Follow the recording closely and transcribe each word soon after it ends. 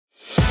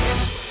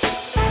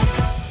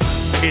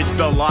It's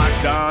the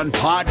Locked On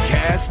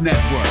Podcast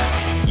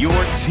Network, your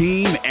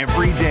team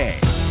every day.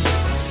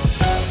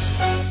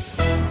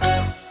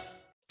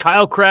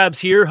 Kyle Krabs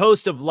here,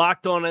 host of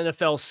Locked On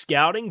NFL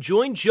Scouting.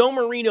 Join Joe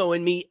Marino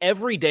and me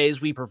every day as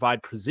we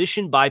provide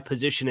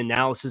position-by-position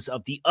analysis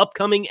of the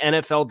upcoming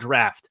NFL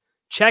Draft.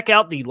 Check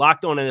out the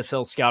Locked On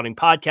NFL Scouting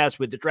podcast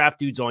with the Draft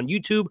Dudes on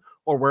YouTube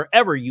or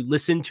wherever you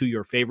listen to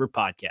your favorite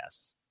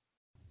podcasts.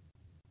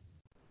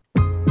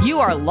 You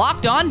are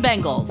Locked On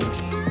Bengals,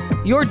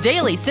 your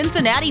daily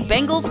Cincinnati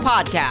Bengals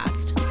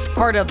podcast.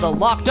 Part of the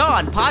Locked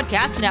On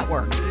Podcast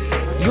Network,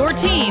 your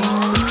team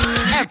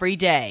every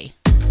day.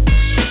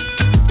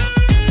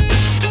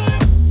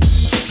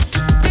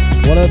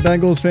 What up,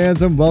 Bengals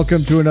fans, and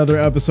welcome to another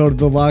episode of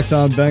the Locked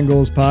On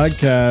Bengals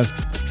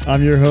podcast.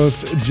 I'm your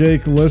host,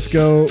 Jake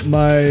Lisco.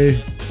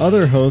 My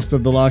other host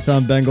of the Locked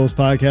On Bengals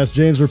podcast,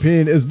 James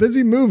Rapine, is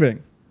busy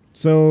moving.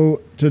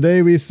 So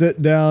today we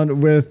sit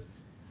down with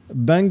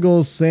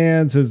Bengals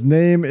Sans. His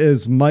name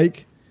is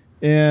Mike,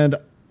 and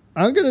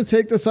I'm going to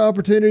take this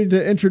opportunity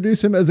to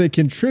introduce him as a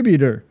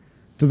contributor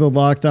to the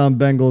Locked On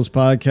Bengals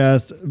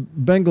podcast.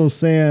 Bengals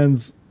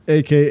Sans,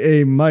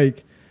 a.k.a.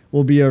 Mike,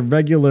 will be a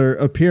regular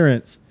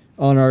appearance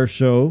on our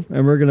show,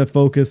 and we're going to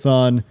focus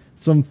on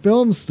some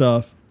film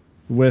stuff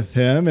with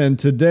him. And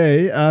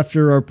today,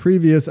 after our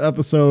previous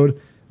episode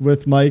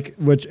with Mike,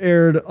 which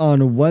aired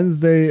on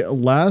Wednesday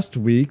last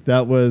week,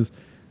 that was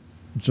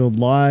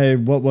July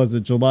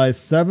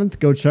 7th.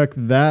 Go check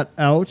that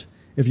out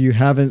if you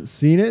haven't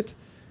seen it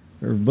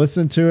or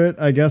listened to it,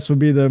 I guess would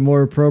be the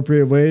more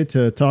appropriate way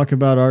to talk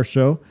about our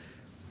show.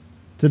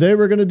 Today,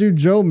 we're going to do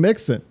Joe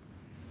Mixon.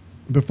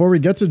 Before we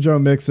get to Joe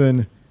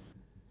Mixon,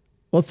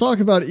 let's talk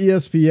about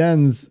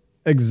ESPN's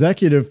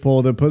executive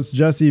poll that puts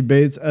Jesse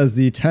Bates as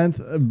the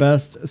 10th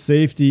best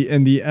safety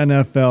in the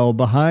NFL,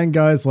 behind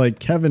guys like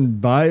Kevin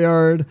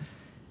Byard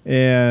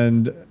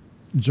and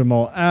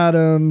Jamal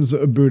Adams,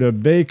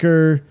 Budda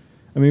Baker.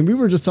 I mean, we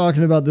were just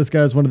talking about this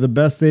guy as one of the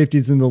best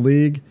safeties in the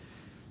league.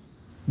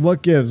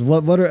 What gives?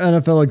 What are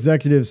NFL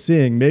executives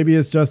seeing? Maybe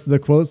it's just the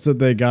quotes that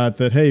they got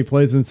that, hey, he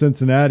plays in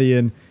Cincinnati,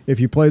 and if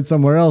he played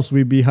somewhere else,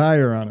 we'd be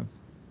higher on him.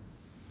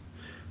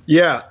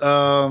 Yeah,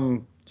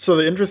 so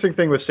the interesting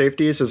thing with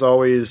safeties is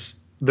always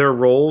their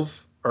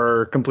roles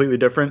are completely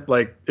different.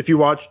 Like if you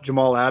watch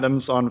Jamal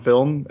Adams on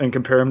film and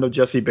compare him to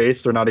Jesse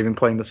Bates, they're not even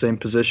playing the same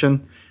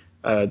position.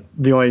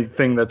 The only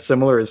thing that's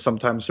similar is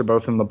sometimes they're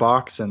both in the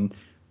box, and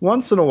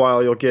once in a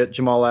while you'll get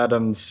Jamal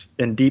Adams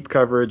in deep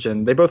coverage,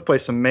 and they both play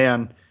some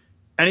man.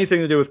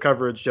 Anything to do with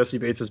coverage, Jesse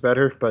Bates is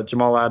better, but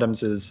Jamal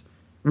Adams is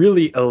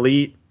really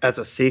elite as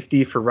a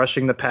safety for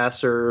rushing the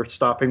passer,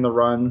 stopping the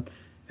run,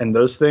 and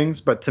those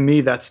things. But to me,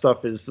 that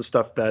stuff is the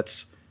stuff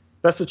that's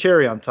the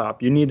cherry on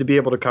top. You need to be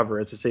able to cover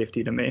as a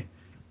safety to me.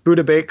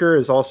 Budda Baker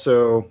is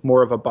also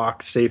more of a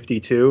box safety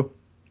too.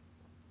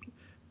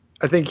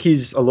 I think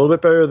he's a little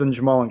bit better than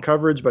Jamal in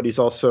coverage, but he's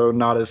also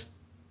not as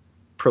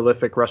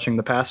prolific rushing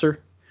the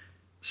passer.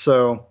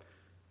 So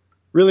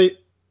really,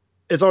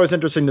 it's always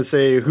interesting to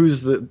say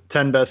who's the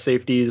 10 best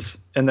safeties,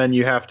 and then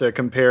you have to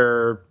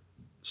compare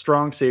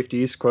strong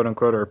safeties, quote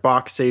unquote, or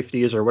box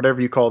safeties or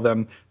whatever you call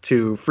them,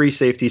 to free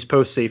safeties,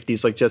 post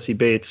safeties like Jesse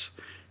Bates.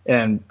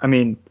 And I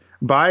mean,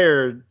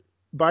 Byard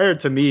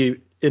to me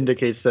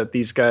indicates that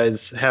these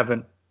guys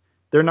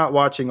they're not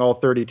watching all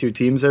 32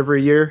 teams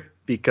every year,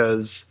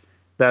 because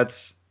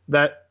that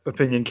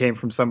opinion came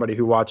from somebody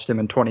who watched him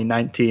in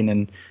 2019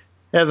 and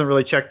hasn't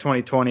really checked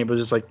 2020, but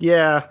was just like,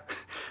 yeah,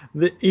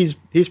 he's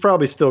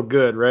probably still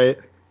good, right?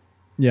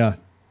 Yeah,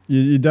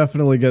 you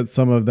definitely get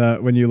some of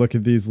that when you look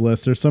at these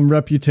lists. There's some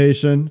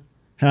reputation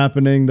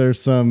happening. There's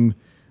some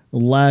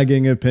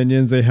lagging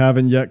opinions. They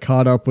haven't yet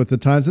caught up with the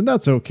times, and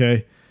that's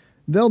okay.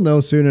 They'll know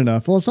soon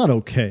enough. Well, it's not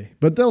okay,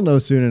 but they'll know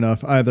soon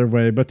enough either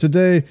way. But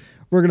today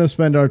we're going to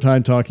spend our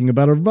time talking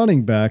about a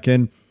running back.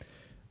 And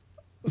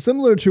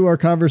similar to our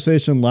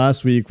conversation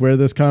last week, where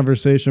this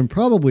conversation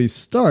probably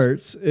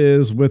starts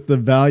is with the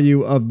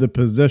value of the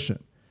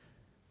position.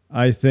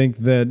 I think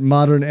that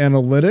modern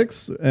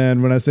analytics,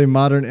 and when I say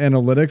modern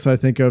analytics, I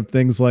think of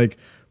things like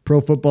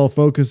Pro Football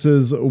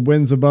Focus's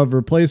wins above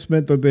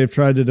replacement that they've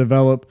tried to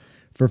develop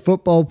for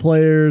football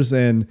players,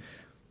 and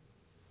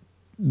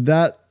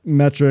that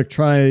metric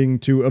trying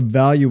to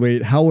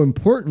evaluate how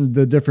important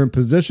the different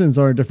positions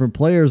are and different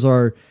players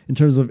are in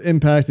terms of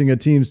impacting a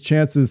team's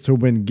chances to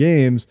win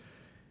games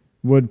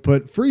would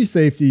put free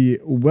safety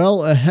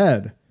well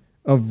ahead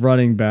of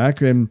running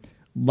back. And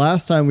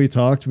last time we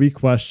talked, we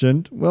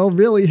questioned, well,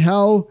 really,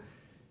 how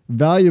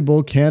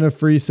valuable can a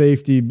free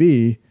safety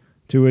be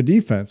to a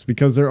defense?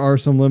 Because there are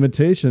some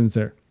limitations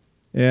there.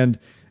 And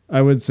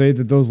I would say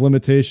that those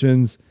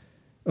limitations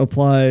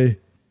apply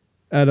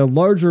at a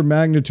larger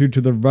magnitude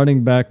to the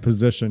running back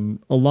position.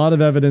 A lot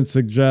of evidence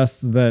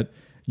suggests that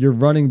your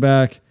running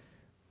back,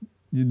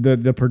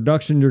 the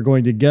production you're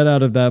going to get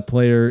out of that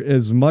player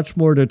is much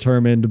more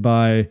determined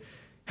by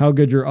how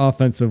good your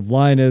offensive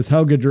line is,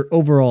 how good your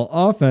overall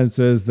offense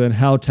is, than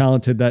how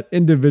talented that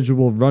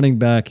individual running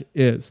back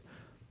is.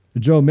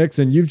 Joe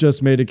Mixon, you've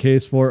just made a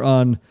case for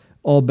on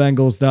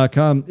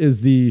allbengals.com,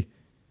 is the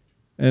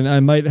and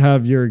I might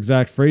have your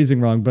exact phrasing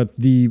wrong, but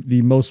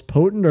the most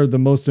potent or the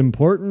most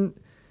important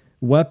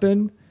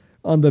weapon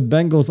on the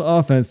Bengals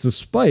offense,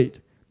 despite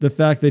the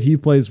fact that he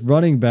plays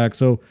running back.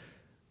 So,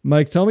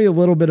 Mike, tell me a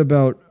little bit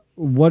about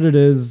what it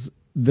is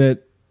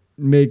that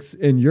makes,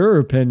 in your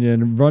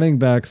opinion, running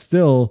back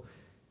still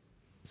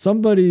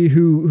somebody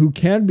who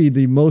can be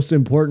the most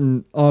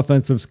important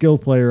offensive skill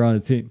player on a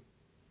team.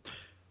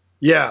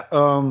 Yeah,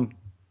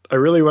 I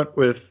really went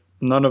with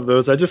none of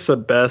those. I just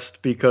said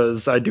best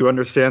because I do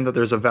understand that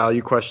there's a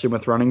value question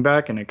with running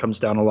back, and it comes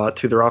down a lot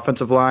to their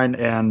offensive line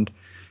and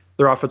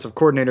their offensive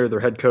coordinator, their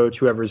head coach,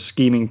 whoever's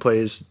scheming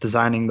plays,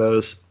 designing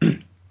those.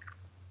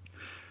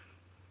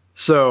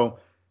 So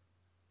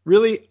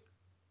really,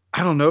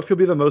 I don't know if he'll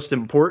be the most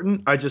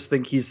important. I just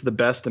think he's the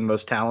best and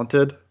most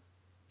talented,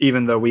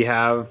 even though we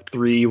have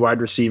 3 wide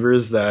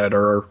receivers that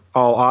are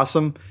all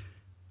awesome.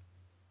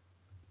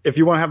 If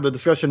you want to have the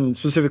discussion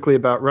specifically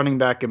about running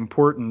back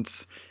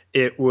importance,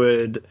 it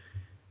would,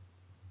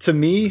 to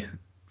me,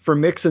 for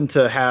Mixon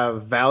to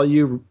have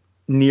value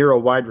near a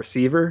wide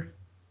receiver,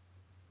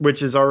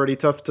 which is already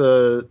tough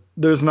to,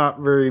 there's not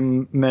very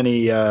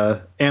many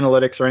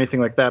analytics or anything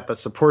like that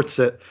supports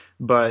it,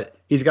 but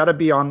he's got to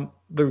be on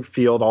the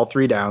field all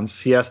 3 downs.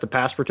 He has to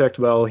pass protect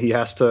well. He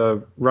has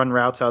to run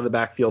routes out of the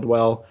backfield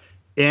well,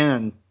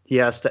 and he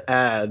has to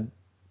add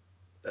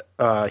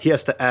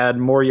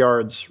more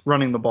yards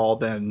running the ball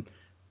than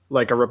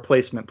like a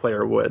replacement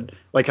player would,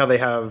 like how they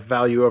have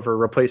value over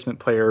replacement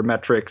player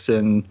metrics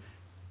in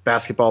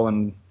basketball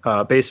and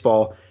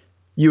baseball.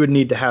 You would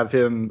need to have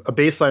him, a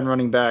baseline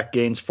running back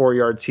gains 4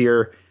 yards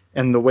here,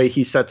 and the way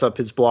he sets up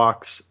his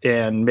blocks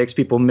and makes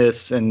people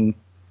miss and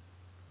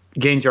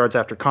gains yards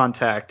after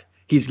contact,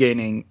 he's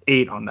gaining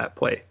 8 on that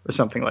play or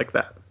something like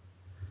that.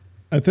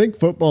 I think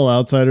Football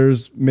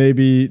Outsiders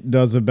maybe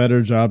does a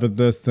better job at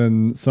this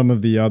than some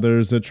of the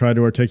others that try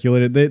to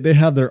articulate it. They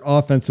have their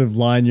offensive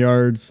line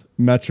yards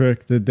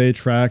metric that they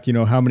track,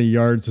 how many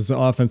yards is the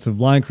offensive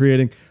line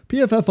creating.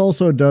 PFF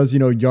also does,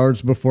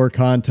 yards before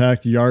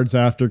contact, yards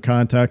after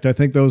contact. I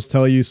think those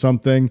tell you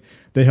something.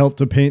 They help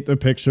to paint the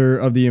picture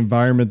of the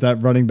environment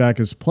that running back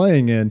is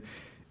playing in.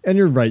 And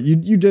you're right.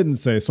 You didn't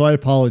say, so I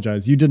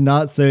apologize. You did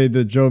not say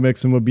that Joe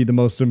Mixon would be the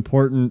most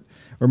important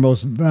or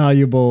most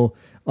valuable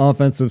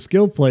offensive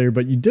skill player,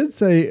 but you did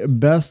say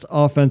best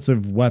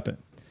offensive weapon.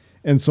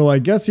 And so I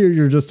guess here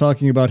you're just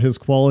talking about his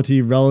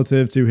quality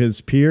relative to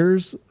his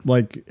peers,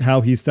 like how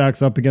he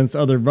stacks up against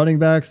other running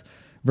backs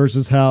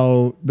versus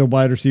how the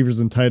wide receivers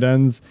and tight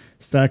ends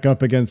stack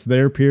up against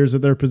their peers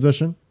at their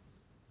position.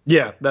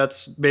 Yeah,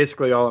 that's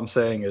basically all I'm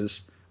saying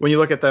is when you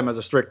look at them as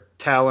a strict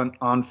talent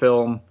on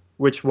film,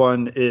 which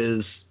one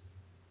is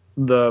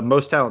the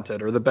most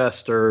talented or the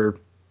best or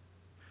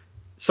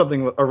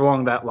something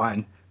along that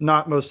line.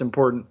 Not most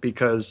important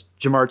because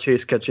Jamar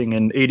Chase catching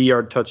an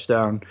 80-yard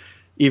touchdown,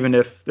 even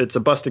if it's a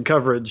busted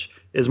coverage,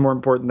 is more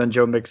important than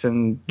Joe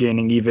Mixon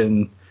gaining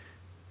even,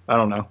 I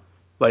don't know,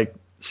 like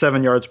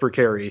 7 yards per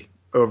carry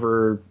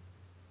over,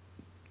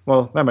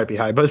 well, that might be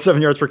high, but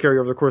 7 yards per carry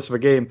over the course of a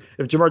game.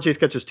 If Jamar Chase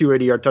catches 2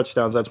 80-yard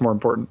touchdowns, that's more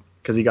important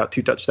because he got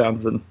 2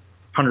 touchdowns and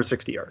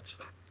 160 yards.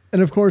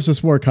 And of course,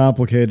 it's more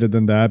complicated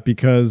than that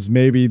because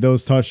maybe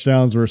those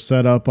touchdowns were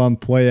set up on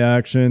play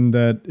action.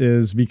 That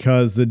is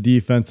because the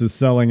defense is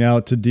selling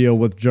out to deal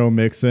with Joe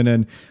Mixon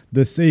and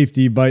the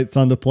safety bites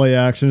on the play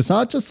action. It's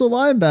not just the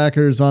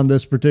linebackers on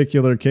this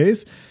particular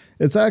case.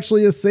 It's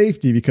actually a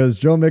safety because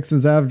Joe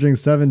Mixon's averaging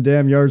 7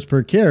 damn yards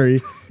per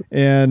carry.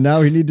 And now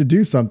we need to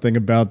do something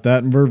about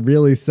that. And we're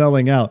really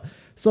selling out.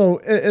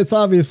 So it's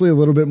obviously a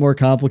little bit more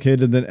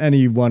complicated than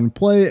any one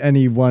play,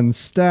 any one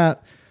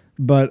stat.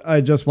 But I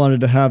just wanted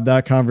to have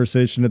that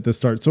conversation at the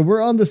start. So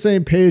we're on the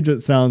same page, it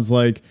sounds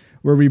like,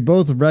 where we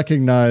both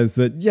recognize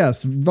that,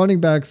 yes,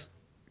 running backs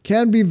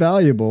can be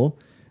valuable,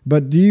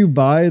 but do you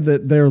buy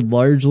that they're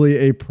largely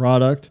a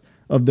product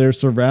of their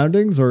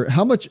surroundings? Or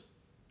how much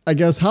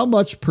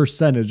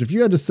percentage, if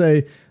you had to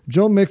say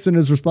Joe Mixon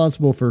is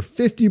responsible for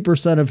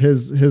 50% of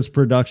his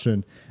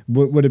production,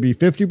 would it be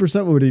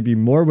 50%? Would it be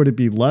more? Would it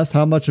be less?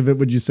 How much of it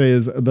would you say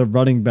is the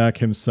running back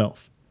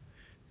himself?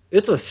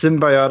 It's a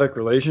symbiotic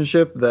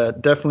relationship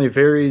that definitely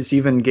varies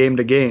even game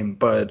to game.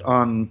 But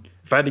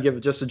if I had to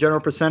give just a general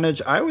percentage,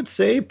 I would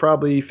say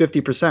probably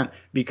 50%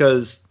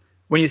 because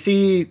when you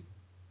see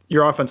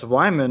your offensive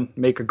lineman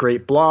make a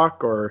great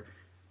block or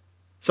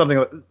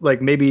something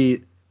like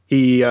maybe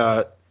he's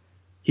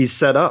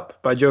set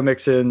up by Joe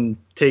Mixon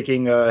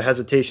taking a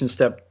hesitation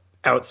step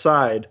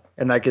outside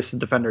and that gets the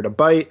defender to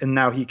bite and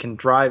now he can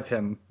drive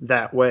him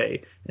that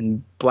way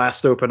and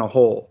blast open a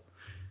hole.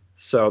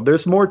 So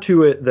there's more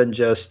to it than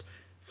just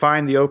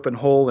find the open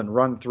hole and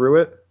run through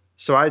it.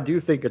 So I do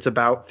think it's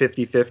about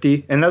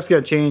 50-50, and that's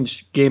going to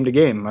change game to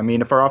game. I mean,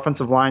 if our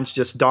offensive line's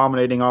just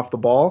dominating off the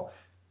ball,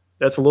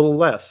 that's a little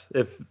less.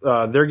 If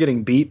they're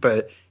getting beat,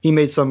 but he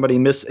made somebody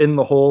miss in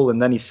the hole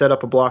and then he set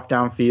up a block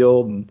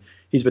downfield and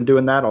he's been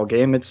doing that all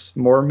game, it's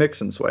more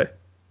Mixon's way.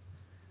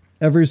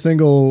 Every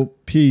single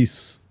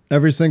piece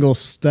every single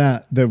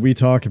stat that we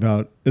talk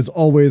about is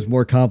always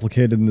more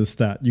complicated than the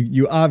stat.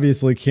 You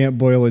obviously can't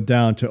boil it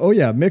down to, oh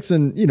yeah,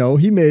 Mixon,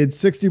 he made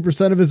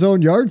 60% of his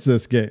own yards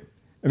this game.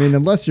 I mean,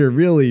 unless you're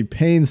really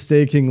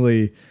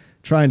painstakingly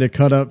trying to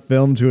cut up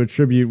film to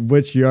attribute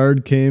which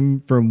yard came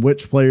from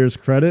which player's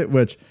credit,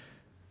 which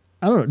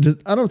I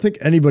don't think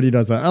anybody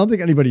does that. I don't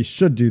think anybody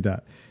should do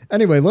that.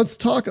 Anyway, let's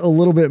talk a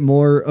little bit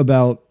more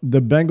about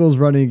the Bengals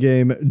running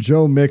game,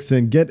 Joe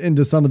Mixon, get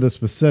into some of the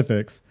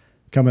specifics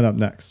coming up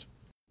next.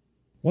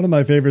 One of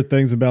my favorite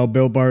things about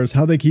Built Bar is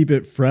how they keep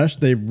it fresh.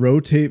 They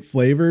rotate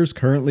flavors.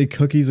 Currently,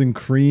 cookies and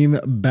cream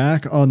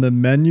back on the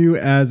menu,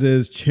 as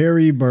is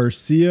cherry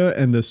barcia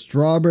and the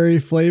strawberry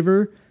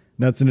flavor.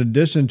 That's in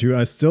addition to,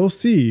 I still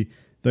see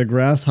the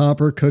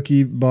grasshopper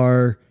cookie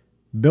bar,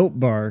 Built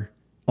Bar,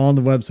 on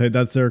the website.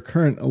 That's their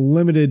current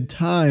limited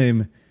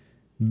time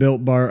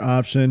Built Bar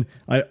option.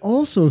 I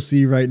also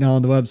see right now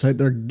on the website,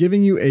 they're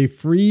giving you a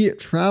free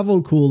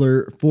travel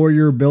cooler for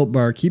your Built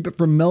Bar. Keep it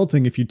from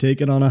melting if you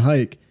take it on a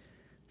hike.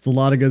 It's a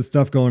lot of good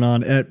stuff going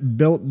on at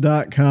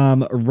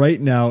built.com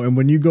right now. And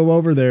when you go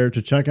over there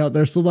to check out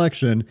their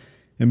selection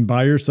and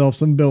buy yourself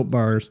some Built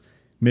Bars,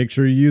 make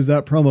sure you use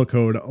that promo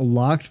code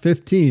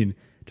LOCKED15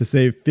 to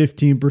save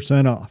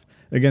 15% off.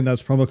 Again,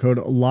 that's promo code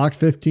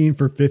LOCKED15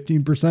 for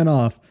 15%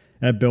 off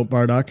at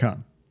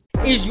builtbar.com.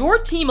 Is your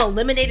team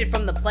eliminated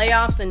from the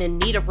playoffs and in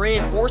need of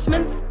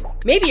reinforcements?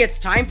 Maybe it's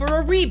time for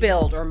a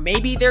rebuild, or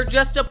maybe they're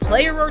just a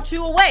player or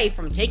two away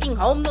from taking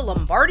home the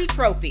Lombardi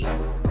Trophy.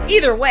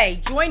 Either way,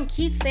 join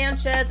Keith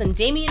Sanchez and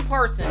Damian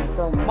Parson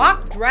for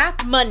Mock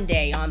Draft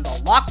Monday on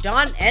the Locked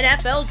On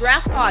NFL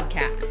Draft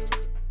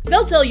Podcast.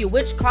 They'll tell you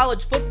which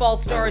college football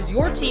stars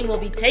your team will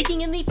be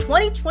taking in the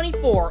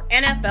 2024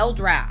 NFL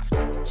Draft.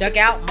 Check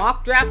out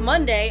Mock Draft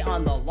Monday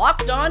on the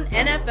Locked On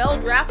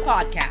NFL Draft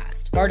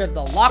Podcast, part of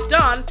the Locked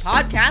On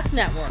Podcast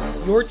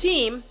Network. Your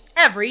team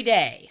every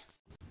day.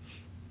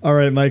 All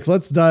right, Mike,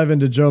 let's dive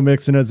into Joe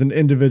Mixon as an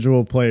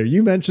individual player.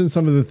 You mentioned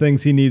some of the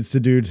things he needs to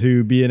do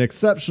to be an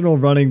exceptional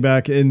running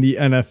back in the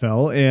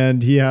NFL,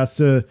 and he has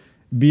to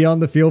be on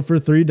the field for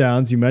 3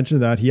 downs. You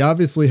mentioned that. He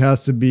obviously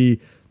has to be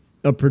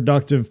a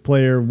productive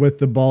player with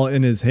the ball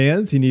in his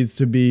hands. He needs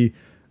to be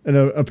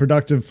a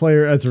productive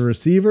player as a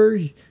receiver.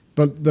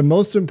 But the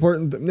most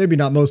important, maybe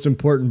not most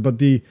important, but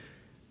the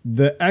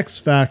X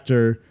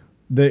factor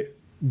that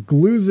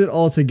glues it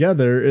all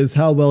together is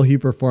how well he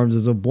performs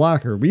as a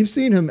blocker. We've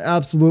seen him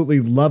absolutely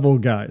level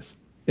guys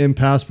in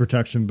pass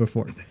protection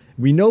before.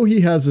 We know he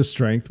has the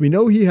strength. We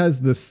know he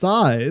has the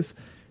size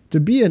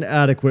to be an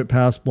adequate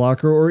pass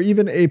blocker or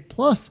even a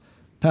plus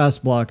pass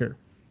blocker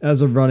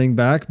as a running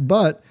back.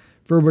 But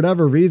for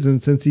whatever reason,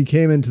 since he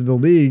came into the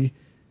league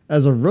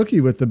as a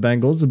rookie with the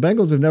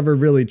Bengals have never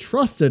really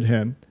trusted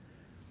him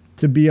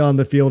to be on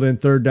the field in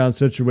 3rd down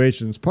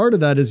situations. Part of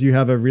that is you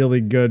have a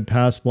really good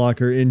pass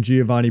blocker in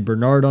Giovanni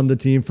Bernard on the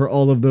team for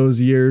all of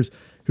those years,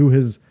 who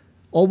has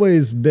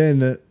always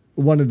been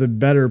one of the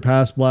better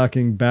pass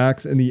blocking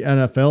backs in the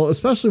NFL,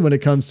 especially when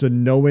it comes to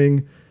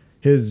knowing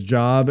his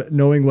job,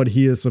 knowing what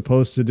he is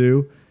supposed to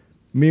do.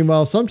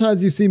 Meanwhile,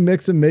 sometimes you see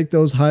Mixon make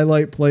those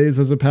highlight plays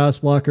as a pass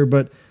blocker,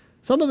 but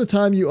some of the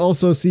time you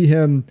also see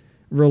him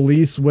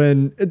release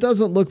when it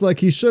doesn't look like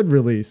he should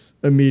release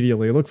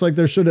immediately. It looks like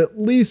there should at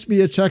least be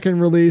a check and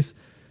release,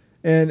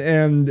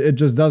 and it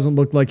just doesn't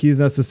look like he's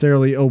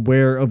necessarily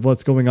aware of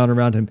what's going on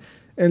around him.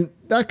 And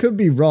that could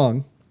be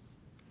wrong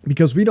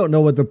because we don't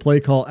know what the play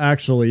call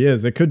actually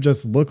is. It could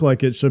just look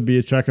like it should be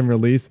a check and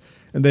release,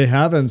 and they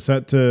have him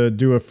set to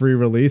do a free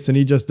release, and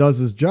he just does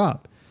his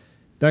job.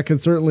 That could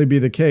certainly be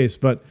the case.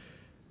 But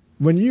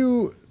when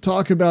you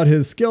talk about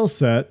his skill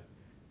set,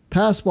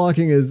 pass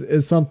blocking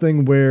is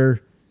something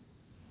where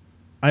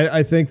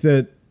I think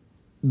that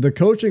the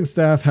coaching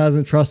staff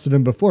hasn't trusted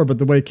him before, but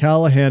the way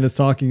Callahan is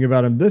talking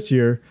about him this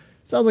year,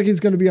 sounds like he's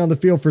going to be on the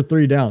field for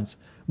 3 downs.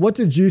 What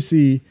did you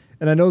see?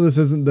 And I know this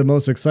isn't the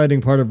most exciting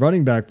part of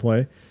running back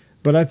play,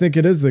 but I think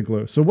it is the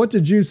glue. So what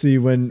did you see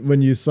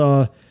when you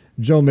saw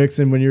Joe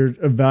Mixon, when you're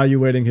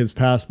evaluating his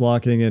pass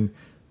blocking and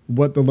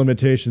what the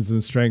limitations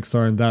and strengths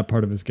are in that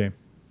part of his game?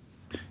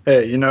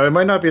 Hey, it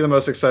might not be the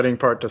most exciting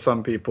part to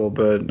some people,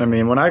 but I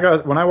mean, when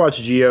I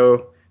watched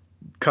Gio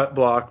cut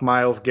block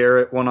Myles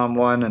Garrett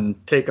one-on-one and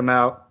take him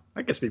out,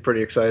 I guess be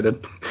pretty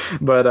excited.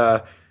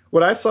 But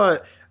what I saw,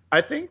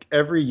 I think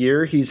every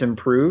year he's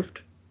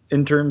improved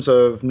in terms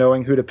of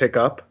knowing who to pick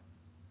up.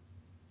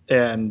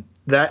 And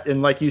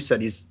like you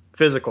said, he's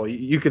physical.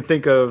 You could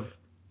think of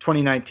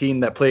 2019,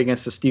 that play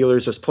against the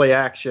Steelers, as play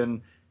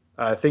action.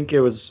 I think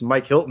it was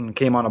Mike Hilton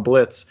came on a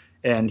blitz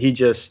and he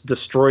just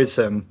destroys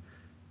him.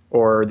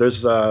 Or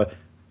there's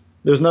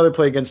another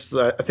play against,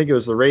 I think it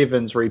was the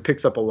Ravens, where he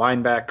picks up a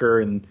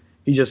linebacker and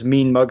he just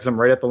mean mugs him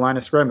right at the line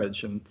of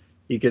scrimmage. And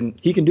he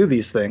can do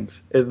these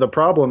things. The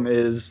problem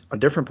is a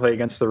different play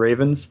against the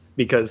Ravens,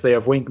 because they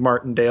have Wink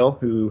Martindale,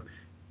 who,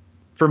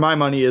 for my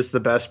money, is the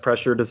best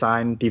pressure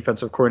design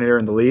defensive coordinator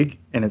in the league.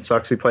 And it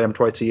sucks we play him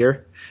twice a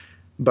year.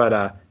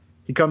 But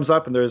he comes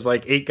up and there's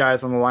like 8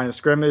 guys on the line of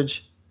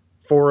scrimmage.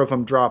 4 of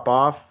them drop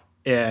off.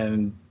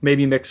 And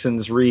maybe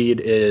Mixon's read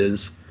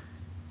is,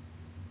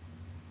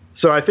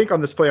 So I think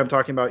on this play I'm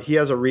talking about, he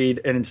has a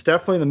read, and it's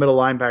definitely the middle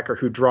linebacker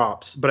who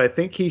drops. But I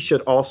think he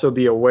should also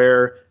be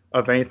aware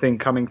of anything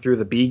coming through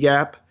the B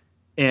gap.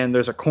 And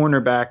there's a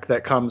cornerback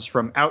that comes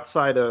from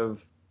outside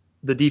of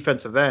the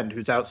defensive end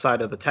who's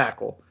outside of the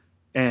tackle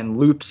and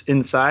loops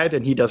inside,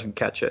 and he doesn't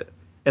catch it.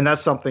 And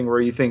that's something where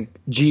you think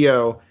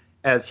Gio,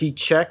 as he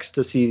checks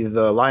to see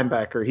the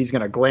linebacker, he's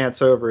going to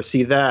glance over,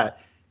 see that,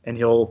 and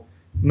he'll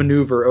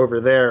maneuver over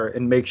there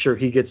and make sure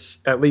he gets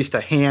at least a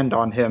hand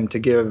on him to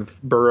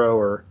give Burrow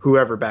or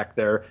whoever back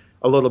there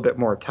a little bit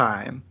more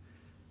time.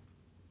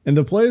 And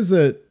the plays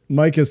that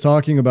Mike is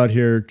talking about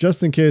here,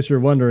 just in case you're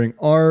wondering,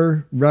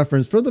 are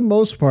referenced for the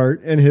most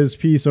part in his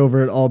piece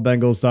over at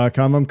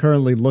allbengals.com. I'm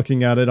currently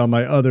looking at it on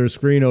my other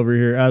screen over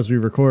here as we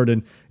record.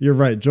 And you're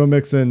right. Joe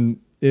Mixon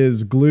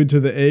is glued to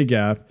the A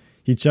gap.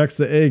 He checks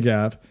the A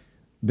gap.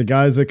 The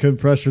guys that could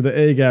pressure the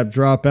A gap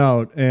drop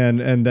out,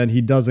 and then he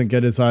doesn't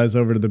get his eyes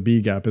over to the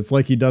B gap. It's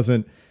like he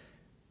doesn't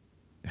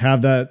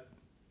have that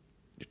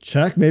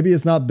check. Maybe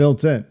it's not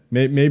built in.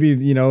 Maybe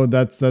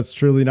that's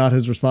truly not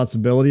his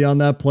responsibility on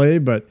that play.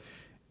 But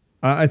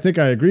I think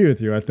I agree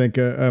with you. I think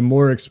a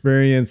more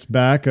experienced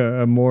back,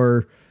 a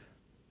more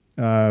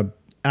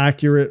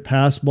accurate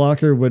pass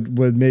blocker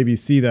would maybe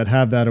see that,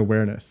 have that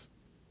awareness.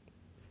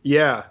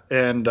 Yeah,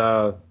 and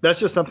that's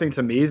just something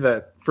to me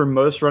that for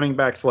most running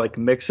backs like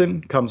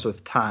Mixon comes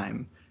with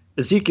time.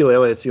 Ezekiel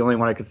Elliott's the only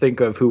one I could think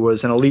of who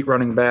was an elite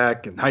running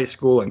back in high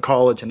school and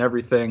college and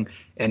everything,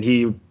 and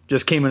he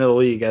just came into the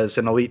league as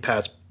an elite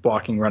pass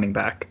blocking running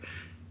back.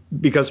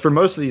 Because for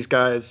most of these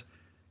guys,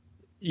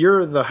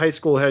 you're the high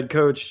school head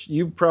coach,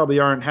 you probably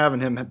aren't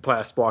having him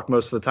pass block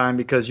most of the time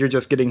because you're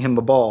just getting him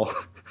the ball.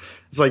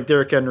 It's like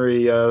Derrick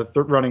Henry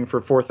running for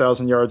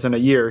 4,000 yards in a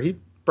year. He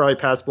probably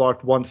pass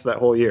blocked once that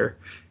whole year.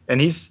 And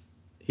he's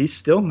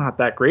still not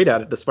that great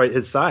at it despite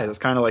his size. It's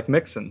kind of like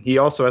Mixon. He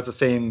also has the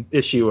same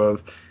issue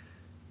of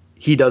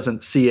he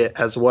doesn't see it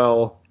as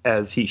well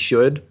as he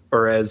should,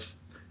 or as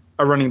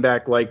a running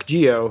back like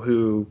Gio,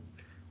 who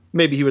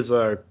maybe he was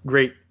a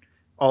great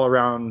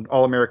all-around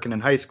All-American in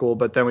high school,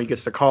 but then when he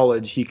gets to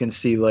college, he can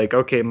see like,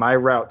 okay, my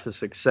route to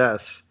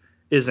success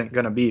isn't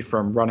going to be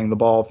from running the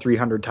ball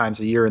 300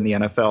 times a year in the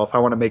NFL. If I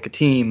want to make a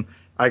team,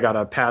 I got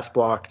to pass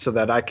block so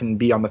that I can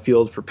be on the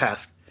field for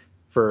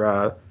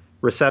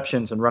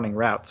receptions and running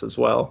routes as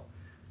well.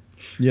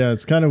 Yeah,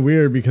 it's kind of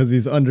weird because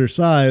he's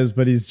undersized,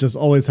 but he's just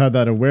always had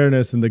that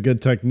awareness and the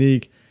good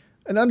technique.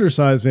 And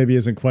undersized maybe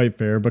isn't quite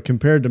fair, but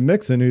compared to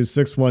Mixon, who's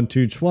 6'1",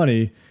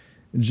 220,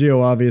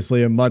 Gio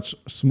obviously a much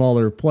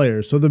smaller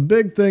player. So the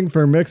big thing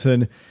for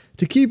Mixon,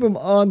 to keep him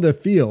on the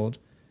field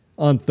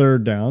on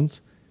third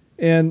downs,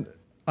 and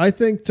I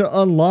think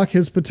to unlock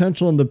his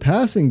potential in the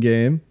passing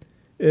game,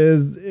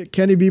 is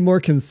can he be more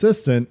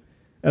consistent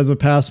as a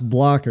pass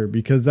blocker,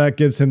 because that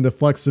gives him the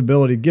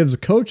flexibility, gives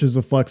coaches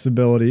the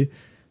flexibility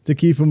to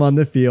keep him on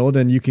the field,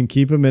 and you can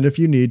keep him in if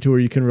you need to, or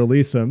you can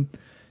release him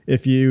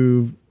if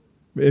you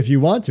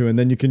want to, and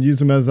then you can use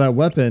him as that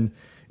weapon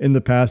in the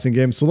passing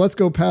game. So let's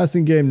go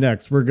passing game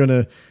next. We're going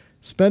to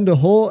spend a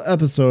whole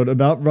episode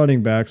about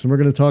running backs, and we're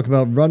going to talk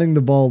about running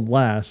the ball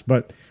last,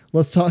 but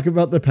let's talk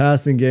about the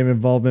passing game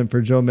involvement for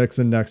Joe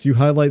Mixon next. You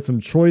highlight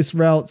some choice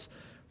routes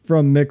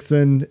from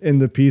Mixon in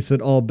the piece at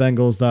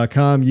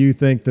allbengals.com. You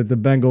think that the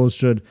Bengals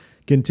should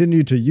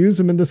continue to use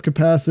him in this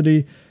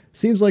capacity.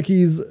 Seems like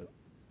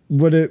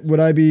would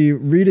I be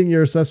reading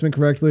your assessment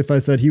correctly if I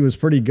said he was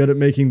pretty good at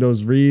making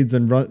those reads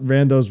and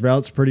ran those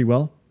routes pretty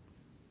well?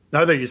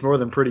 I think he's more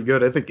than pretty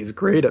good. I think he's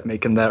great at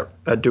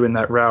doing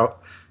that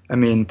route. I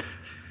mean,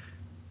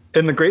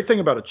 and the great thing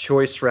about a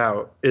choice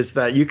route is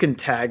that you can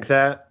tag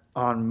that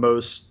on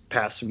most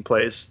passing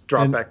plays,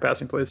 back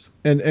passing plays.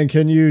 And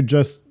can you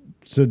just,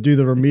 to do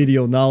the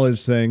remedial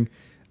knowledge thing,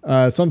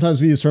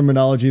 sometimes we use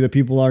terminology that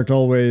people aren't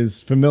always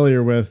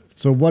familiar with.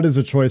 So what is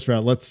a choice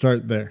route? Let's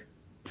start there.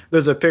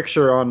 There's a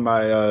picture on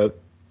my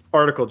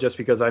article just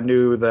because I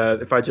knew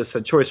that if I just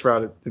said choice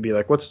route, it'd be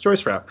like, what's a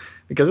choice route?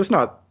 Because it's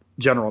not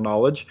general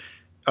knowledge.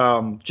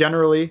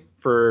 Generally,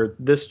 for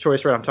this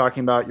choice route I'm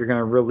talking about, you're going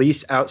to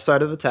release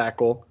outside of the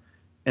tackle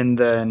and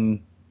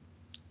then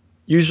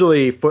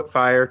usually foot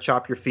fire,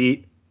 chop your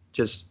feet,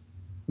 just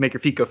make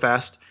your feet go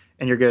fast.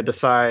 And you're going to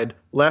decide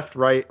left,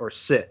 right, or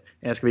sit.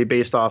 And it's going to be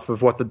based off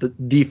of what the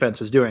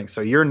defense is doing.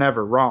 So you're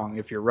never wrong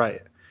if you're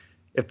right.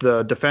 If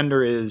the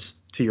defender is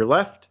to your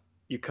left,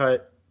 you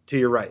cut to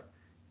your right.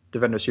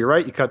 Defender's to your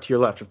right, you cut to your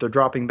left. If they're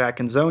dropping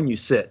back in zone, you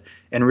sit.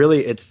 And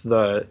really, it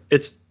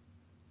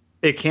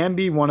can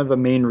be one of the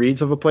main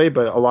reads of a play,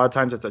 but a lot of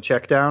times it's a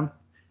check down.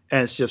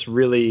 And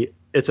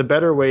it's a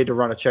better way to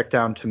run a check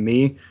down to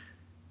me.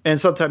 And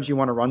sometimes you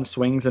want to run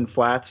swings and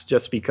flats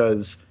just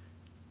because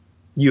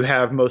you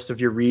have most of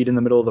your read in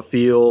the middle of the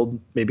field.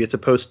 Maybe it's a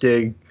post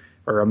dig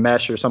or a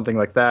mesh or something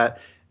like that.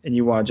 And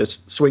you want to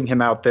just swing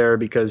him out there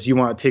because you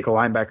want to take a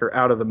linebacker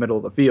out of the middle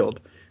of the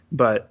field.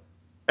 But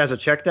as a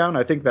check down,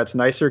 I think that's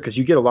nicer because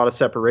you get a lot of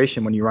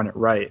separation when you run it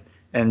right.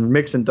 And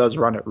Mixon does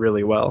run it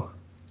really well.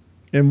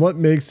 And what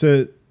makes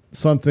it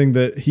something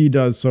that he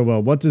does so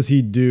well? What does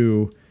he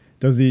do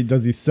Does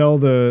he sell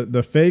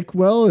the fake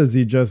well? Is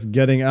he just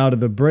getting out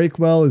of the break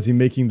well? Is he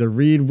making the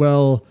read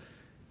well?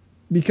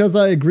 Because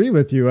I agree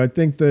with you. I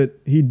think that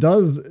he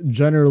does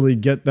generally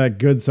get that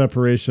good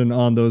separation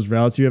on those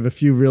routes. You have a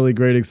few really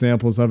great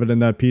examples of it in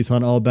that piece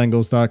on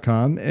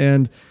allbengals.com.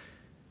 And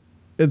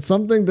it's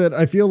something that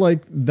I feel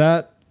like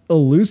that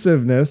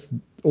elusiveness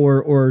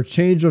or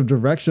change of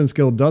direction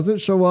skill doesn't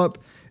show up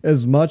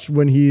as much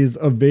when he's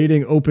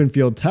evading open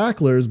field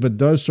tacklers, but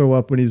does show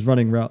up when he's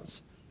running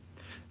routes.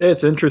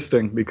 It's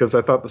interesting because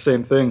I thought the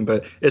same thing,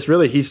 but he's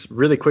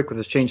really quick with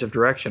his change of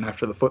direction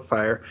after the foot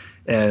fire.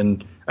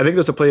 And I think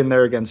there's a play in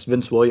there against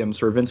Vince Williams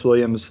where Vince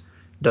Williams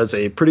does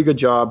a pretty good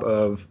job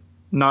of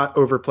not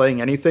overplaying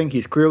anything.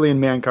 He's clearly in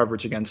man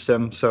coverage against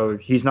him, so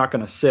he's not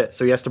going to sit.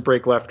 So he has to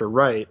break left or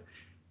right.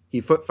 He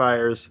foot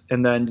fires,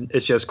 and then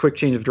it's just quick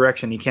change of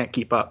direction. He can't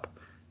keep up,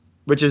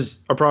 which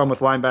is a problem with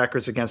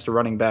linebackers against a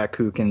running back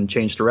who can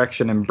change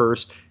direction and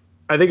burst.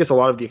 I think it's a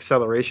lot of the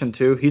acceleration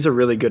too. He's a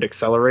really good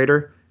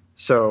accelerator.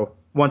 So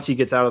once he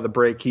gets out of the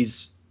break,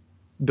 he's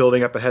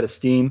building up a head of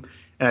steam.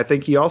 And I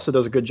think he also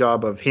does a good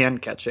job of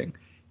hand catching.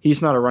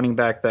 He's not a running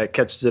back that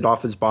catches it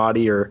off his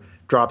body or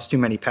drops too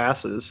many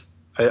passes.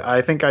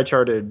 I think I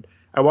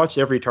watched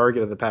every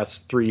target of the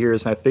past 3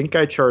 years, and I think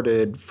I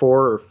charted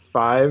 4 or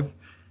 5.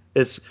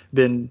 It's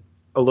been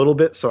a little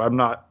bit, so I'm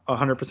not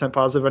 100%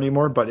 positive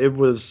anymore, but it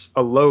was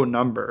a low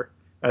number.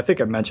 I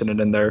think I mentioned it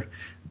in there,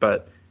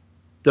 but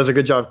does a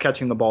good job of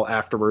catching the ball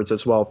afterwards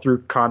as well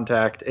through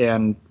contact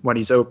and when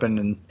he's open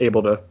and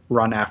able to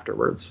run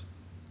afterwards.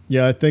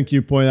 Yeah, I think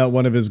you point out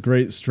one of his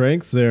great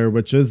strengths there,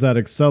 which is that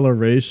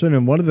acceleration.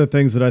 And one of the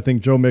things that I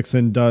think Joe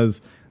Mixon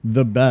does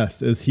the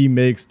best is he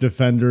makes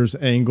defenders'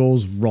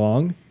 angles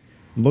wrong.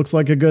 Looks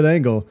like a good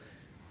angle.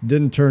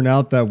 Didn't turn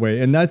out that way.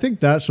 And I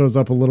think that shows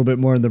up a little bit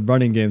more in the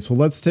running game. So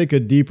let's take a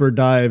deeper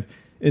dive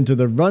into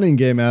the running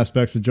game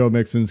aspects of Joe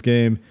Mixon's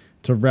game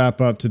to wrap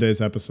up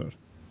today's episode.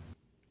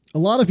 A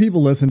lot of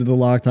people listen to the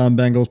Locked On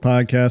Bengals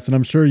podcast, and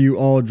I'm sure you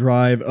all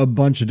drive a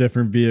bunch of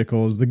different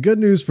vehicles. The good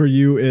news for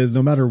you is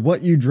no matter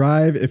what you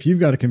drive, if you've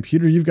got a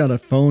computer, you've got a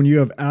phone, you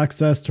have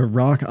access to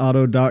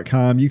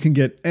rockauto.com, you can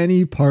get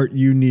any part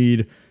you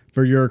need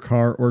for your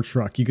car or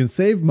truck. You can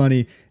save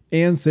money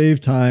and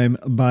save time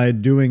by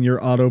doing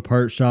your auto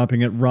part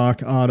shopping at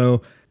Rock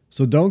Auto.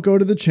 So don't go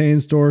to the chain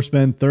store,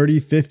 spend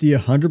 30, 50,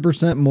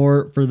 100%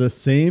 more for the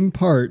same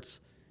parts.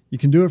 You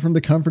can do it from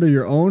the comfort of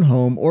your own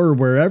home or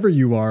wherever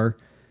you are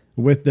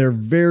with their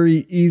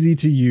very easy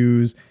to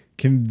use,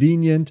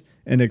 convenient,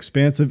 and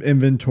expansive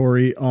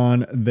inventory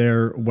on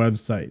their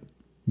website.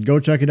 Go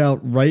check it out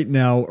right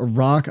now,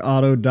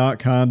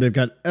 rockauto.com. They've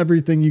got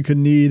everything you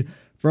can need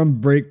from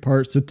brake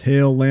parts to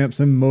tail lamps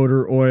and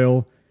motor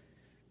oil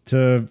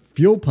to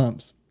fuel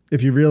pumps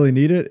if you really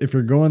need it. If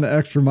you're going the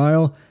extra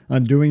mile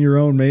on doing your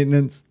own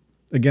maintenance,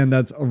 again,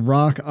 that's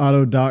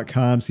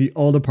rockauto.com. See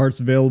all the parts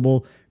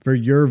available for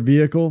your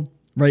vehicle,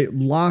 right?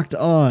 Locked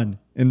On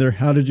in their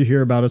How Did You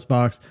Hear About Us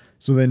box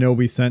so they know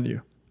we sent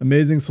you.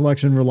 Amazing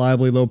selection,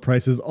 reliably low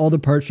prices, all the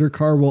parts your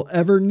car will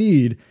ever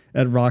need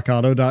at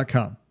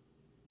rockauto.com.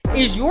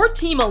 Is your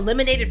team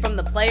eliminated from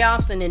the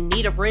playoffs and in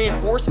need of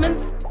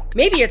reinforcements?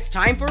 Maybe it's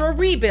time for a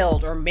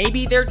rebuild, or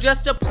maybe they're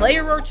just a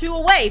player or two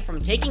away from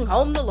taking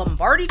home the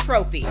Lombardi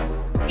Trophy.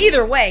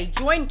 Either way,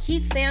 join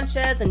Keith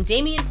Sanchez and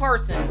Damian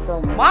Parson for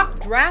Mock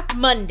Draft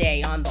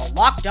Monday on the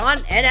Locked On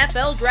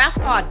NFL Draft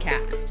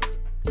Podcast.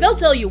 They'll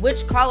tell you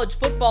which college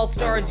football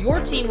stars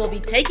your team will be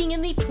taking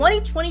in the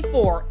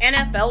 2024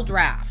 NFL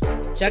Draft.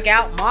 Check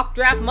out Mock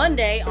Draft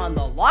Monday on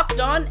the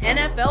Locked On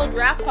NFL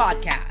Draft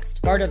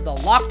Podcast, part of the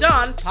Locked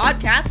On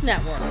Podcast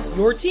Network.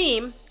 Your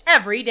team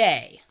every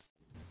day.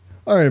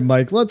 All right,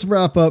 Mike, let's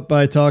wrap up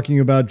by talking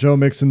about Joe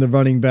Mixon, the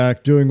running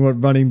back, doing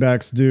what running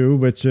backs do,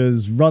 which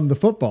is run the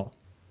football.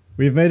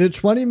 We've made it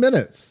 20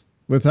 minutes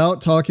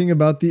without talking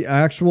about the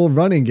actual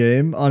running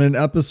game on an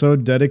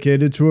episode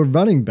dedicated to a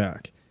running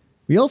back.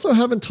 We also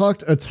haven't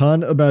talked a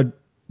ton about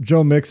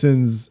Joe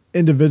Mixon's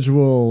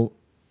individual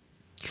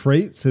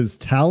traits, his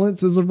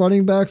talents as a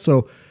running back.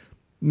 So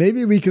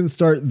maybe we can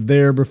start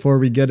there before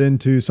we get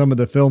into some of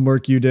the film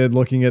work you did,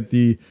 looking at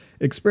the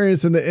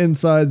experience in the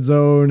inside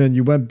zone, and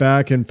you went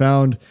back and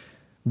found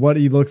what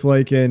he looked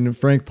like in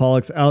Frank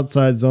Pollock's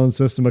outside zone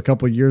system a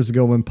couple years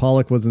ago when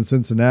Pollock was in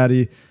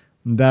Cincinnati.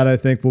 That, I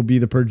think, will be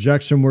the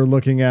projection we're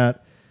looking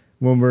at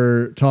when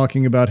we're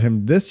talking about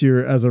him this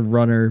year as a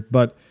runner.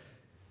 But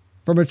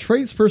from a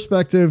traits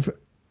perspective,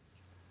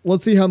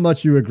 let's see how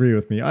much you agree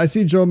with me. I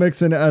see Joe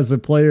Mixon as a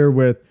player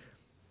with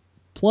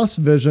plus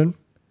vision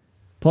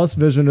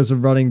as a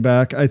running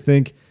back. I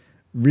think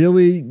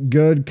really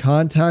good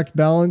contact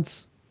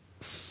balance,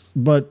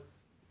 but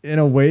in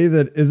a way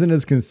that isn't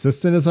as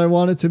consistent as I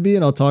want it to be.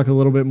 And I'll talk a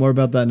little bit more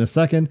about that in a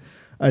second.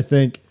 I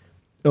think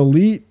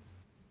elite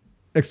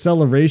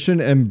acceleration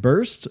and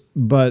burst,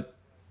 but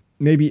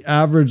maybe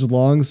average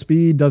long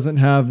speed, doesn't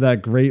have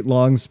that great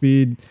long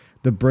speed,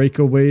 the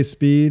breakaway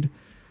speed.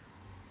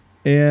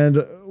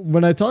 And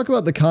when I talk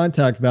about the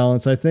contact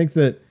balance, I think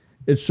that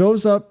it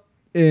shows up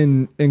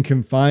in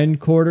confined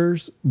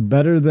quarters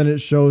better than it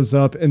shows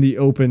up in the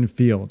open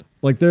field.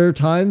 Like there are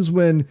times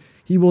when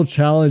he will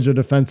challenge a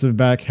defensive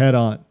back head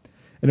on,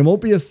 and it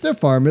won't be a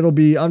stiff arm. It'll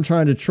be, I'm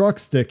trying to truck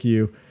stick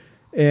you,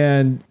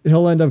 and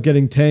he'll end up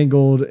getting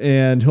tangled,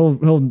 and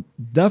he'll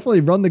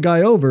definitely run the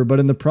guy over, but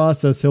in the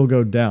process, he'll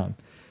go down.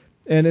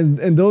 And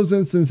in those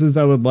instances,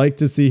 I would like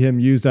to see him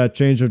use that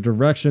change of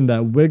direction,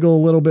 that wiggle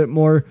a little bit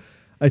more.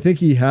 I think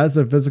he has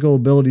the physical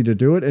ability to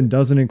do it and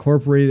doesn't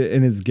incorporate it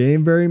in his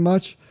game very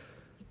much.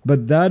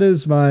 But that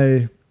is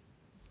my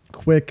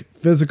quick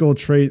physical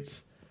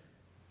traits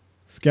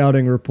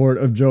scouting report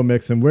of Joe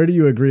Mixon. Where do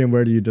you agree and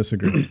where do you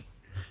disagree?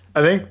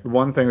 I think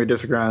one thing we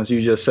disagree on is you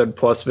just said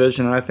plus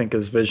vision, and I think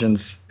his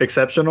vision's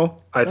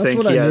exceptional. That's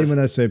what I mean when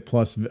I say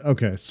plus.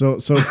 Okay, so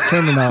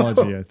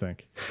terminology, I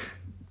think.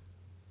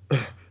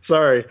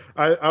 Sorry,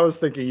 I was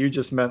thinking you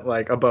just meant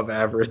like above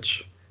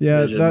average.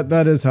 Yeah, vision.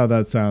 that is how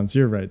that sounds.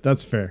 You're right.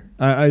 That's fair.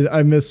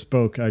 I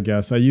misspoke, I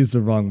guess. I used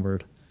the wrong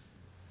word.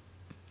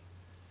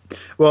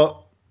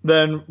 Well,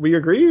 then we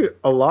agree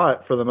a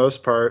lot for the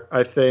most part.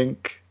 I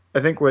think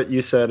what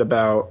you said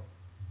about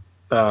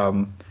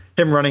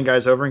him running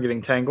guys over and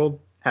getting tangled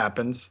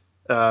happens.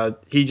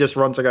 He just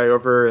runs a guy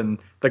over and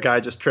the guy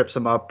just trips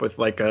him up with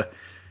like a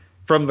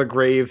from the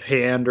grave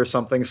hand or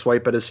something,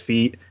 swipe at his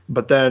feet.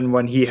 But then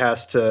when he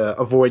has to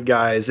avoid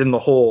guys in the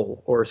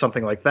hole or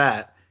something like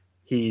that,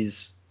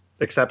 he's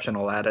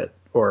exceptional at it.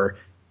 Or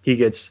he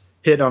gets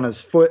hit on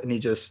his foot and he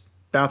just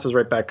bounces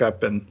right back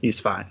up and he's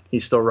fine.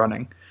 He's still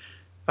running.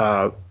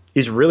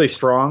 He's really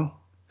strong.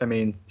 I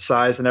mean,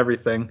 size and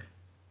everything.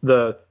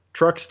 The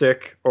truck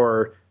stick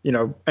or,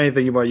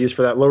 anything you want to use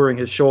for that, lowering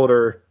his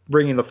shoulder,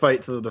 bringing the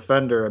fight to the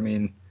defender. I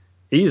mean,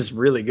 he's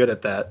really good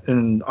at that.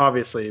 And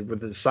obviously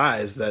with his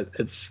size, that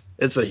it's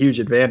a huge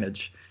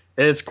advantage.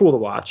 And it's cool to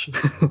watch.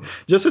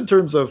 Just in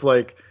terms of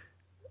like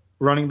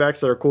running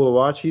backs that are cool to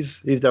watch,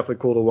 he's definitely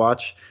cool to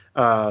watch.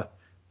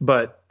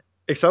 But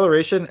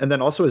acceleration and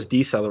then also his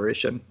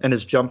deceleration and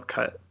his jump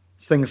cut,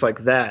 things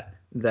like that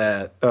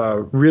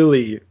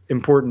really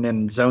important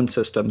in zone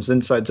systems,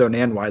 inside zone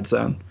and wide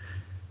zone.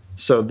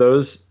 So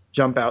those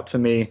jump out to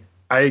me.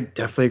 I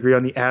definitely agree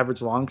on the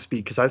average long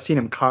speed because I've seen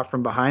him caught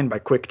from behind by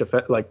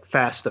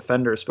fast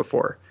defenders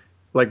before,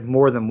 like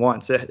more than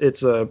once.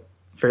 It's a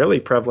fairly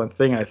prevalent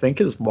thing. I think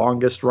his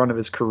longest run of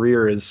his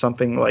career is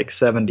something like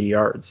 70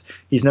 yards.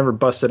 He's never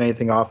busted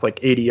anything off like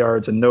 80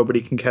 yards and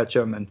nobody can catch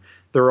him, and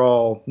they're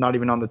all not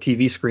even on the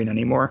TV screen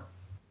anymore.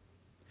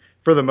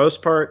 For the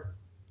most part,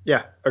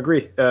 yeah,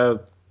 agree.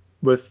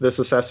 With this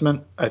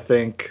assessment, I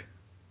think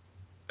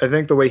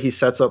the way he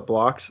sets up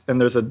blocks, and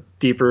there's a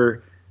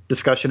deeper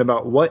discussion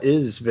about what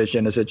is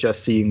vision. Is it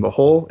just seeing the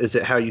hole? Is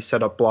it how you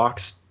set up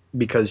blocks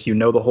because you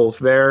know the hole's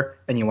there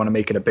and you want to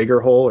make it a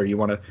bigger hole, or you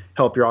want to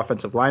help your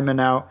offensive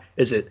lineman out?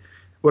 Is it,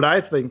 what I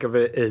think of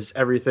it is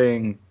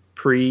everything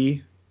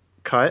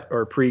pre-cut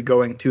or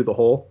pre-going to the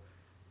hole.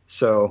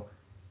 So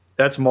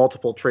that's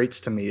multiple traits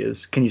to me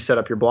is, can you set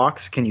up your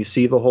blocks? Can you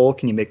see the hole?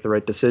 Can you make the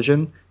right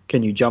decision?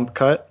 Can you jump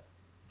cut?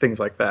 Things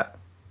like that.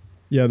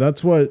 Yeah,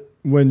 that's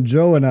when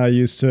Joe and I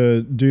used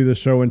to do the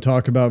show and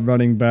talk about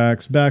running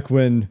backs, back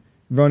when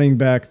running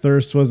back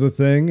thirst was a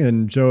thing.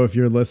 And Joe, if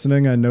you're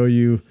listening, I know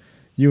you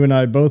and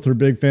I both were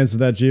big fans of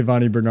that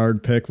Giovanni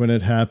Bernard pick when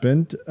it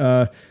happened.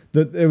 That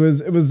it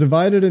was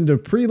divided into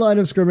pre-line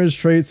of scrimmage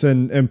traits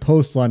and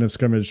post-line of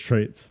scrimmage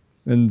traits.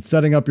 And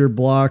setting up your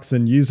blocks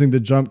and using the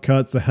jump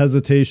cuts, the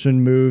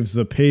hesitation moves,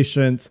 the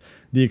patience,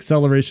 the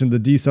acceleration, the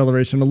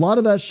deceleration. A lot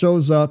of that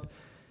shows up.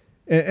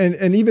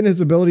 And even his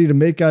ability to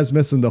make guys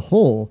miss in the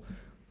hole,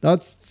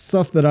 that's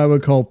stuff that I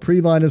would call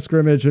pre-line of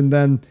scrimmage. And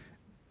then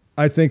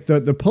I think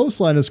that the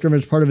post-line of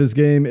scrimmage part of his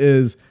game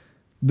is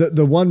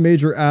the one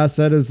major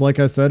asset is, like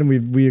I said,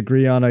 and we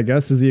agree on, I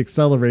guess, is the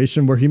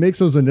acceleration, where he makes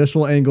those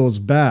initial angles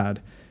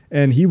bad.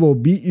 And he will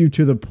beat you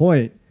to the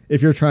point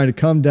if you're trying to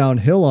come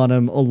downhill on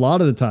him a lot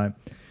of the time.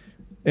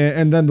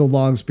 And then the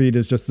long speed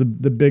is just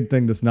the big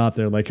thing that's not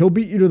there. Like, he'll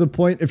beat you to the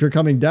point if you're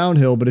coming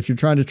downhill, but if you're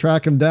trying to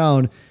track him down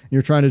and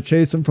you're trying to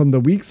chase him from the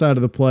weak side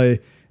of the play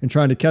and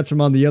trying to catch him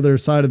on the other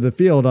side of the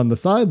field on the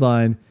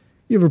sideline,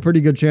 you have a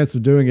pretty good chance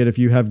of doing it if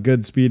you have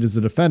good speed as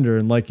a defender.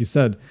 And like you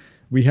said,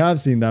 we have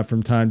seen that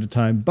from time to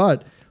time.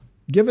 But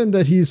given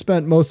that he's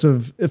spent most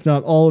of, if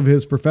not all of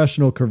his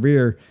professional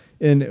career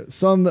in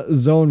some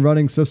zone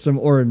running system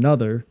or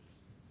another,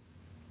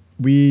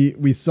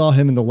 we saw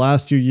him in the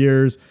last few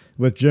years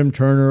with Jim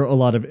Turner, a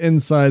lot of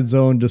inside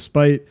zone,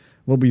 despite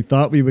what we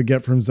thought we would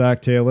get from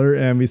Zach Taylor.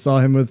 And we saw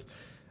him with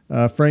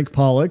Frank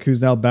Pollock,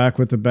 who's now back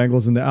with the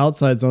Bengals in the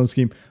outside zone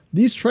scheme.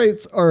 These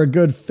traits are a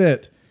good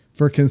fit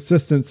for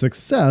consistent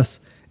success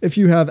if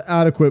you have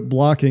adequate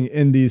blocking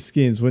in these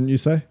schemes, wouldn't you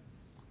say?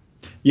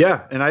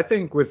 Yeah, and I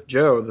think with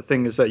Joe, the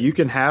thing is that you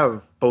can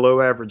have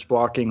below average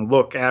blocking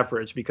look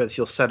average because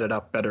he'll set it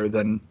up better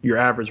than your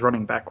average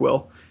running back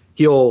will.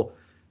 He'll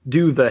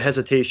do the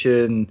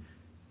hesitation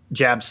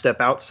jab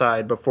step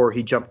outside before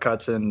he jump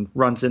cuts and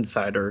runs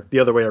inside, or the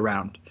other way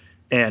around.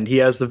 And he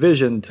has the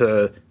vision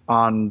to,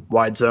 on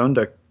wide zone,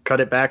 to cut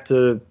it back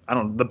to,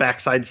 the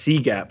backside C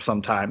gap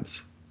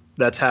sometimes.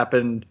 That's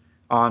happened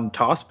on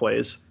toss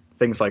plays,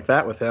 things like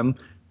that with him.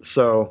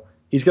 So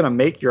he's going to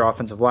make your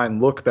offensive line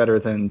look better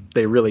than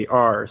they really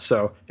are.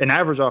 So an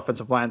average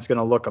offensive line is going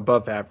to look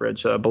above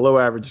average. Below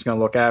average is going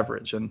to look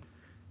average. And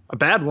a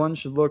bad one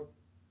should look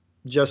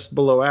just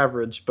below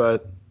average.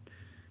 But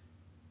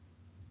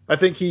I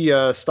think he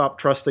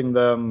stopped trusting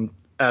them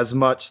as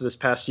much this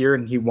past year,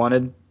 and he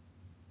wanted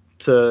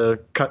to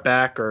cut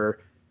back. Or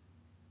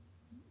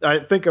I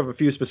think of a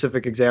few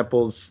specific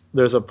examples.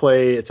 There's a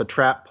play, it's a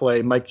trap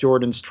play. Mike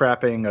Jordan's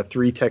trapping a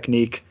 3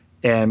 technique,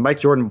 and Mike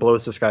Jordan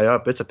blows this guy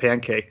up. It's a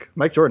pancake.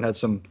 Mike Jordan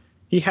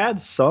had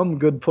some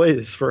good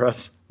plays for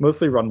us,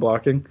 mostly run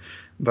blocking,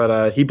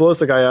 but he blows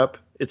the guy up.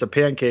 It's a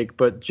pancake,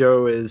 but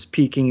Joe is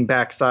peeking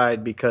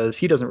backside because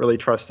he doesn't really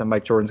trust that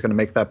Mike Jordan's going to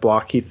make that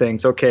block. He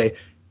thinks, okay,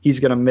 he's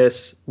going to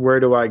miss. Where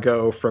do I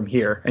go from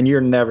here? And you're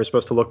never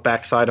supposed to look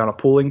backside on a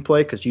pooling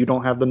play because you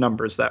don't have the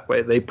numbers that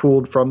way. They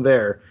pooled from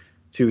there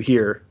to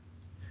here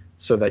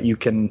so that you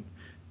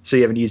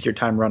have an easier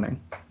time running.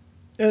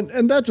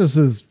 And that just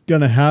is going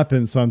to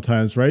happen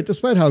sometimes, right?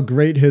 Despite how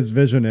great his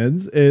vision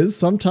is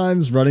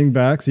sometimes running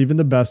backs, even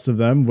the best of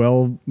them,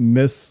 will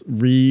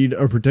misread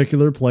a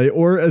particular play.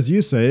 Or as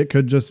you say, it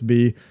could just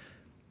be,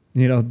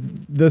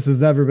 this has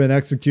never been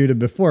executed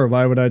before.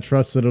 Why would I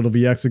trust that it'll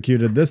be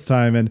executed this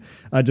time? And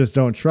I just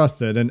don't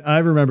trust it. And I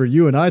remember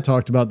you and I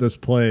talked about this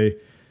play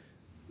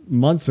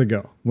months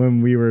ago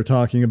when we were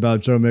talking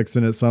about Joe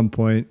Mixon at some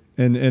point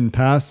in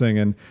passing,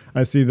 and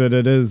I see that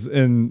it is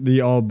in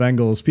the All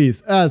Bengals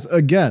piece, as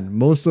again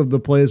most of the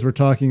plays we're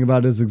talking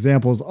about as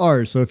examples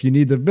are. So if you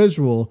need the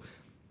visual,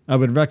 I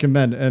would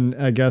recommend, and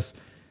I guess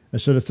I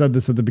should have said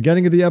this at the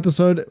beginning of the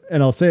episode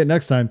and I'll say it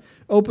next time,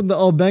 open the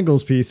All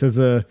Bengals piece as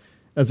a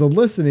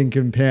listening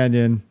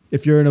companion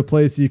if you're in a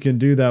place you can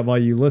do that while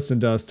you listen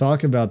to us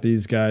talk about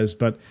these guys.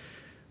 But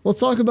let's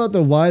talk about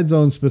the wide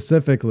zone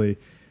specifically.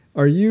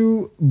 Are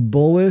you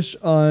bullish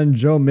on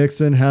Joe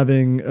Mixon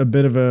having a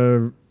bit of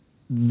a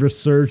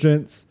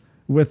resurgence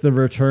with the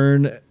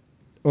return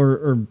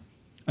or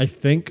I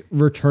think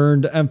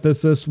returned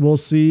emphasis we'll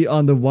see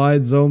on the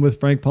wide zone with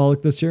Frank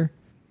Pollock this year?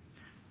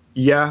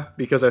 Yeah,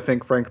 because I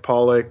think Frank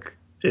Pollock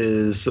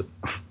he's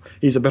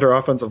a better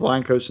offensive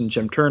line coach than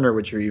Jim Turner,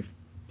 which we've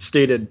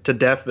stated to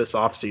death this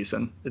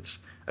offseason. It's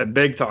a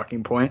big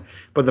talking point.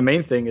 But the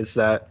main thing is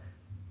that,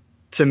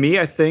 to me,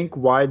 I think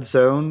wide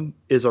zone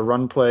is a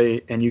run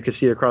play, and you can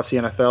see it across the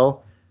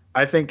NFL.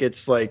 I think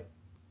it's like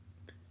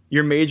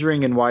you're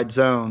majoring in wide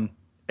zone,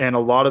 and a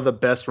lot of the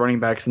best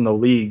running backs in the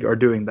league are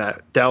doing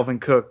that.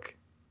 Dalvin Cook,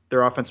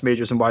 their offense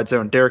majors in wide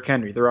zone. Derrick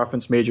Henry, their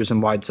offense majors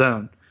in wide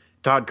zone.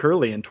 Todd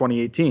Gurley in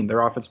 2018,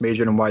 their offense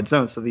majored in wide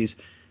zone. So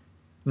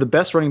the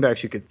best running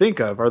backs you could think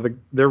of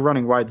they're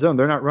running wide zone.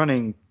 They're not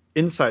running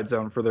inside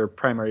zone for their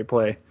primary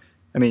play.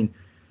 I mean,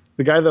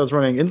 the guy that was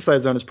running inside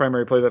zone as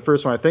primary play, the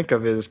first one I think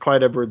of is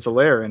Clyde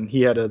Edwards-Helaire, and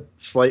he had a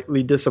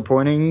slightly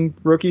disappointing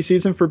rookie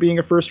season for being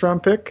a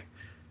first-round pick.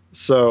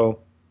 So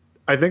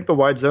I think the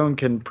wide zone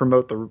can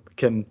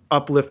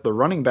uplift the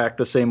running back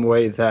the same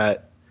way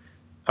that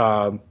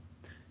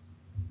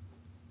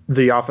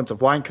the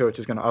offensive line coach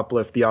is going to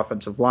uplift the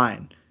offensive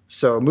line.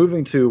 So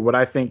moving to what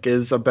I think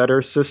is a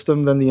better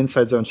system than the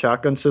inside zone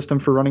shotgun system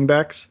for running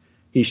backs,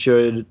 he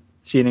should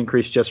see an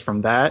increase just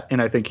from that.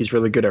 And I think he's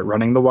really good at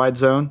running the wide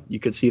zone.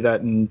 You could see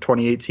that in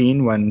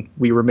 2018 when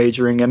we were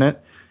majoring in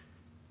it.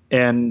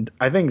 And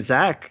I think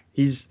Zach,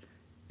 he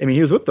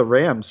was with the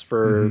Rams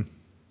for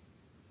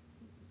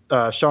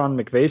Sean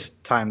McVay's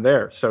time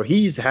there. So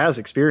he has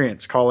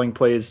experience calling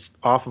plays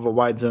off of a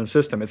wide zone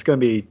system. It's going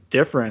to be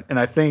different.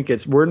 And I think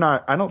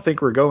I don't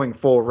think we're going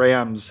full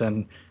Rams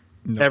and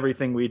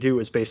everything we do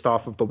is based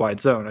off of the wide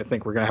zone. I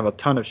think we're going to have a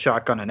ton of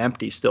shotgun and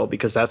empty still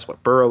because that's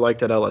what Burrow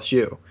liked at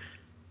LSU.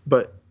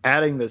 But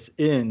adding this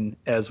in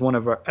as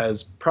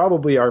as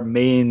probably our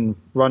main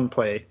run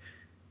play,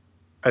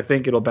 I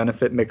think it'll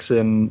benefit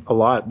Mixon a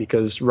lot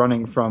because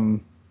running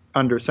from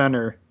under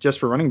center just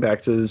for running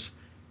backs is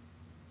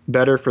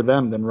better for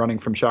them than running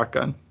from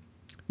shotgun.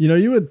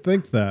 You would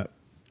think that.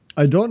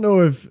 I don't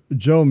know if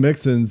Joe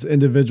Mixon's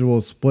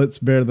individual splits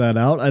bear that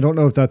out. I don't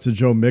know if that's a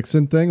Joe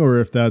Mixon thing or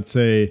if that's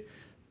a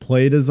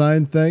play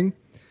design thing.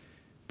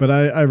 But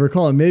I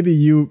recall, and maybe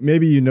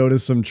you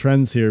noticed some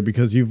trends here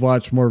because you've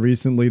watched more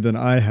recently than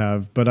I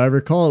have. But I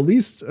recall at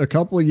least a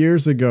couple of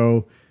years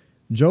ago,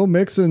 Joe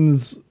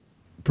Mixon's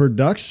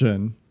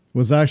production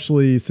was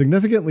actually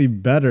significantly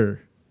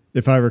better,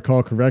 if I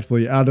recall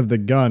correctly, out of the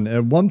gun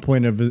at one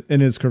point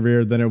in his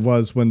career than it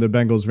was when the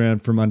Bengals ran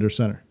from under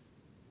center.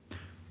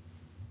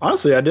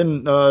 Honestly, I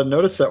didn't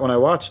notice that when I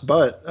watched,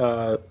 but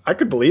I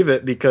could believe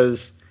it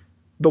because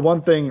the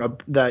one thing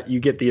that you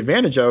get the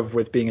advantage of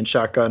with being in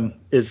shotgun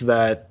is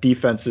that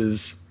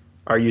defenses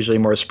are usually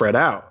more spread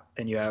out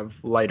and you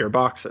have lighter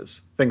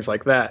boxes, things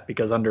like that,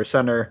 because under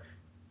center,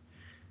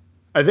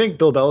 I think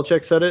Bill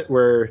Belichick said it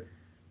where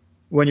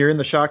when you're in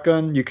the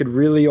shotgun, you could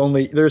really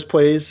there's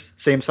plays,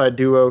 same side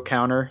duo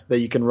counter that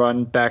you can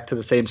run back to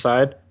the same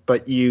side,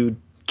 but you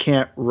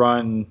can't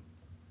run.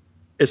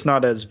 It's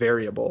not as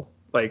variable.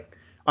 Like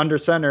under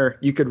center,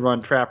 you could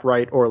run trap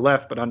right or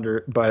left,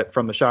 but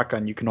from the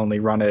shotgun, you can only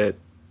run it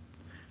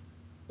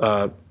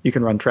You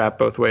can run trap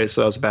both ways,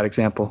 so that was a bad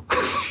example.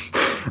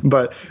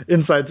 But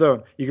inside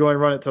zone, you can only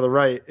run it to the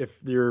right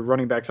if your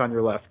running back's on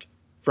your left.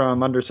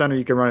 From under center,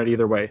 you can run it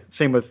either way.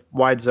 Same with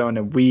wide zone,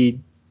 and we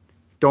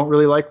don't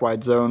really like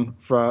wide zone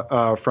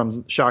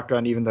from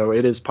shotgun, even though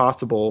it is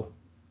possible.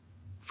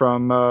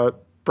 From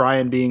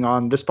Brian being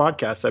on this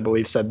podcast, I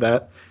believe, said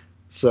that.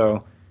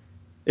 So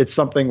it's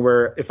something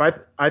where if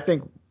I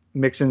think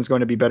Mixon's going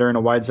to be better in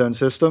a wide zone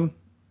system,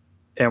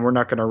 and we're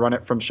not going to run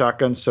it from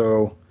shotgun.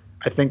 So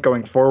I think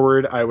going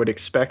forward, I would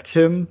expect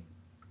him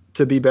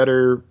to be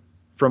better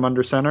from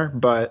under center.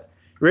 But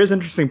there is an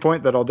interesting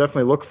point that I'll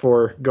definitely look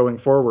for going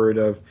forward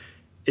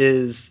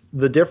is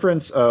the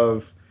difference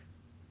of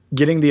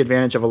getting the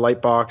advantage of a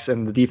light box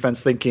and the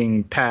defense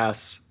thinking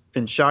pass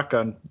in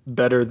shotgun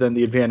better than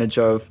the advantage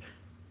of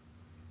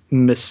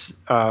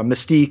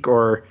mystique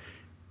or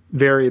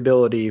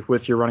variability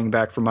with your running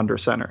back from under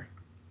center.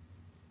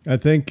 I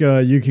think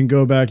you can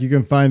go back. You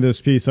can find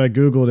this piece. I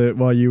Googled it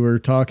while you were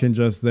talking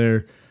just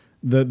there.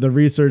 The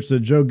research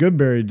that Joe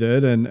Goodberry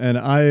did, and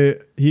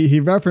he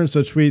referenced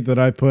a tweet that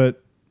I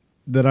put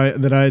that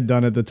I had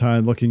done at the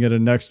time, looking at a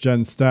next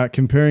gen stat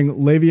comparing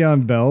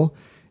Le'Veon Bell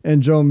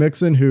and Joe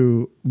Mixon,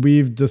 who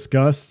we've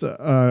discussed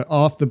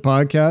off the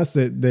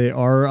podcast. They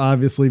are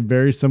obviously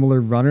very similar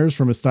runners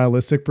from a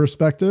stylistic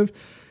perspective.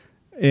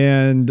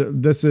 And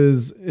this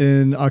is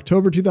in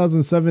October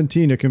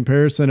 2017, a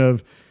comparison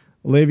of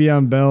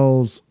Le'Veon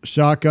Bell's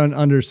shotgun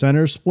under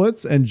center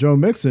splits and Joe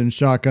Mixon's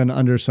shotgun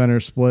under center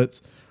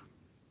splits.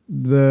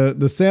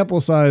 The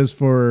sample size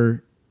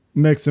for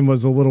Mixon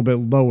was a little bit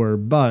lower,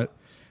 but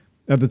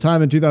at the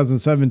time in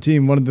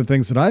 2017, one of the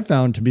things that I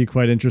found to be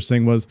quite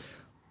interesting was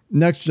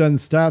Next Gen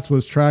Stats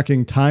was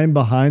tracking time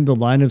behind the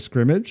line of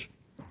scrimmage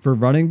for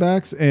running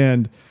backs,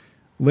 and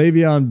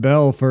Le'Veon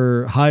Bell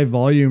for high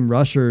volume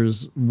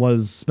rushers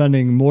was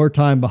spending more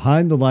time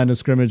behind the line of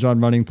scrimmage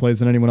on running plays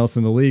than anyone else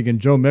in the league. And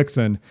Joe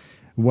Mixon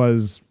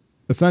was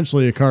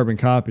essentially a carbon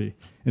copy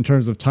in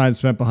terms of time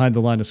spent behind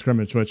the line of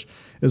scrimmage, which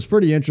is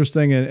pretty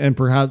interesting and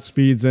perhaps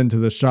feeds into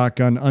the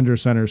shotgun under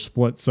center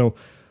split. So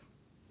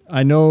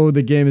I know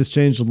the game has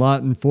changed a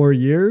lot in 4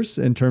 years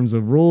in terms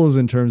of rules,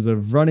 in terms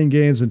of running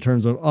games, in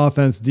terms of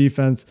offense,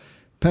 defense,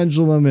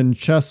 pendulum and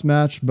chess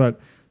match, but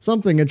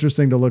something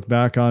interesting to look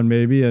back on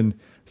maybe and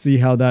see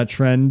how that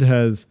trend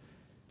has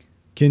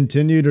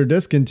continued or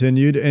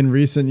discontinued in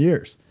recent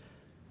years.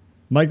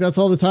 Mike, that's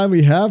all the time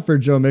we have for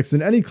Joe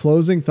Mixon. Any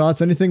closing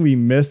thoughts? Anything we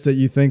missed that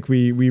you think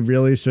we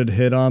really should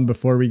hit on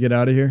before we get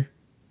out of here?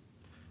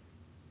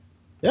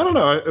 Yeah, I don't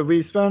know.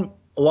 We spent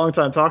a long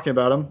time talking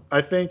about him.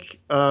 I think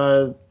he's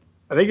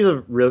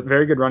a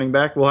very good running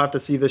back. We'll have to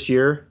see this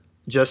year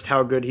just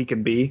how good he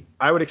can be.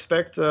 I would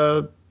expect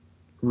a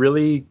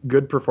really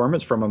good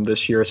performance from him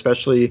this year,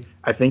 especially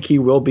I think he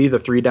will be the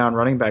 3-down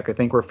running back. I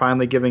think we're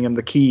finally giving him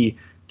the key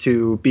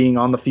to being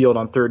on the field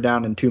on 3rd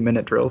down and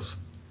 2-minute drills.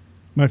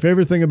 My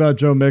favorite thing about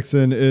Joe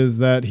Mixon is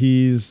that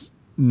he's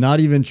not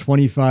even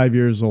 25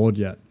 years old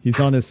yet. He's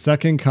on his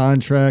 2nd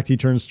contract. He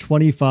turns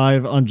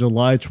 25 on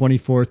July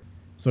 24th.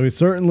 So he's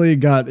certainly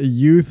got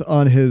youth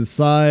on his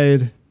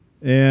side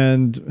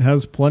and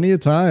has plenty of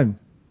time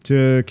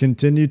to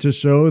continue to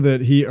show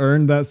that he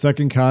earned that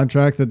 2nd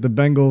contract, that the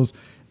Bengals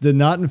did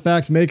not, in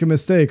fact, make a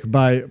mistake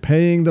by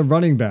paying the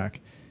running back.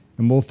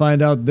 And we'll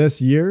find out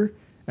this year,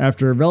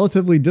 after a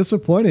relatively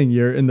disappointing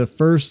year in the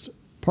first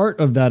part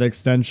of that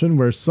extension,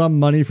 where some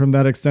money from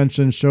that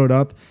extension showed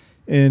up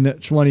in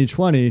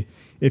 2020,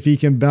 if he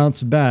can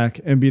bounce back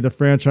and be the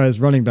franchise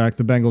running back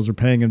the Bengals are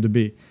paying him to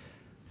be.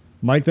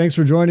 Mike, thanks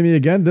for joining me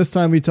again. This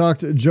time we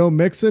talked Joe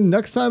Mixon.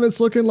 Next time it's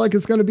looking like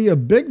it's going to be a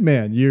big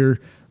man. Your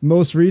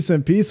most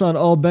recent piece on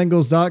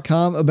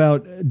allbengals.com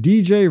about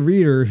DJ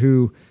Reader,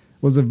 who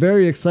was a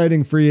very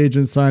exciting free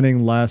agent signing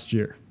last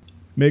year.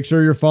 Make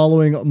sure you're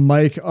following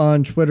Mike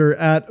on Twitter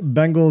at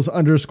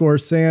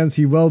Bengals_Sands.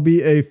 He will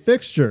be a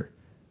fixture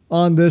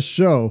on this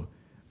show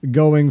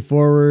going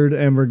forward,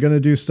 and we're going to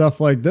do stuff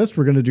like this.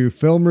 We're going to do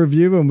film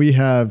review, and we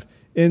have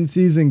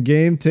in-season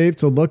game tape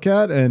to look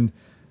at, and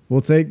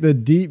we'll take the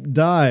deep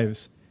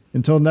dives.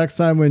 Until next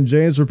time, when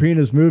James Rapine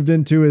has moved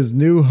into his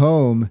new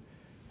home,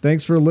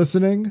 thanks for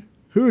listening,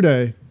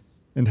 hooday,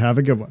 and have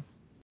a good one.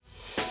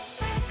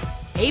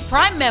 Hey,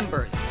 Prime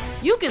members,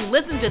 you can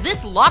listen to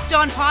this Locked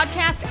On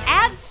podcast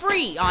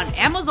ad-free on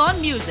Amazon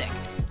Music.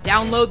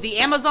 Download the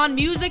Amazon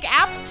Music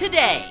app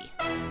today.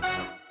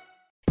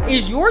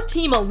 Is your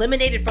team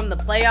eliminated from the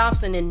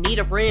playoffs and in need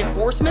of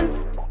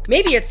reinforcements?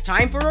 Maybe it's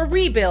time for a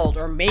rebuild,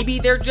 or maybe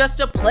they're just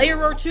a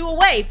player or two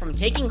away from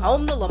taking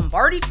home the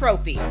Lombardi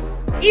Trophy.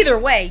 Either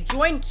way,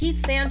 join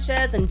Keith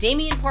Sanchez and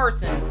Damian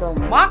Parson for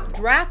Mock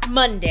Draft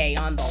Monday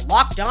on the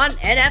Locked On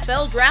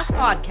NFL Draft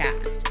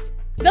Podcast.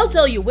 They'll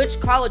tell you which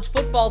college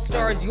football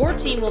stars your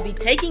team will be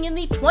taking in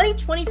the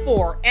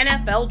 2024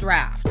 NFL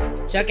Draft.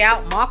 Check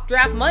out Mock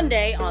Draft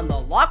Monday on the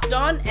Locked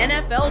On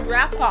NFL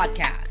Draft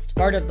Podcast,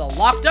 part of the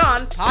Locked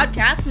On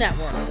Podcast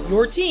Network.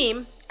 Your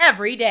team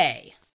every day.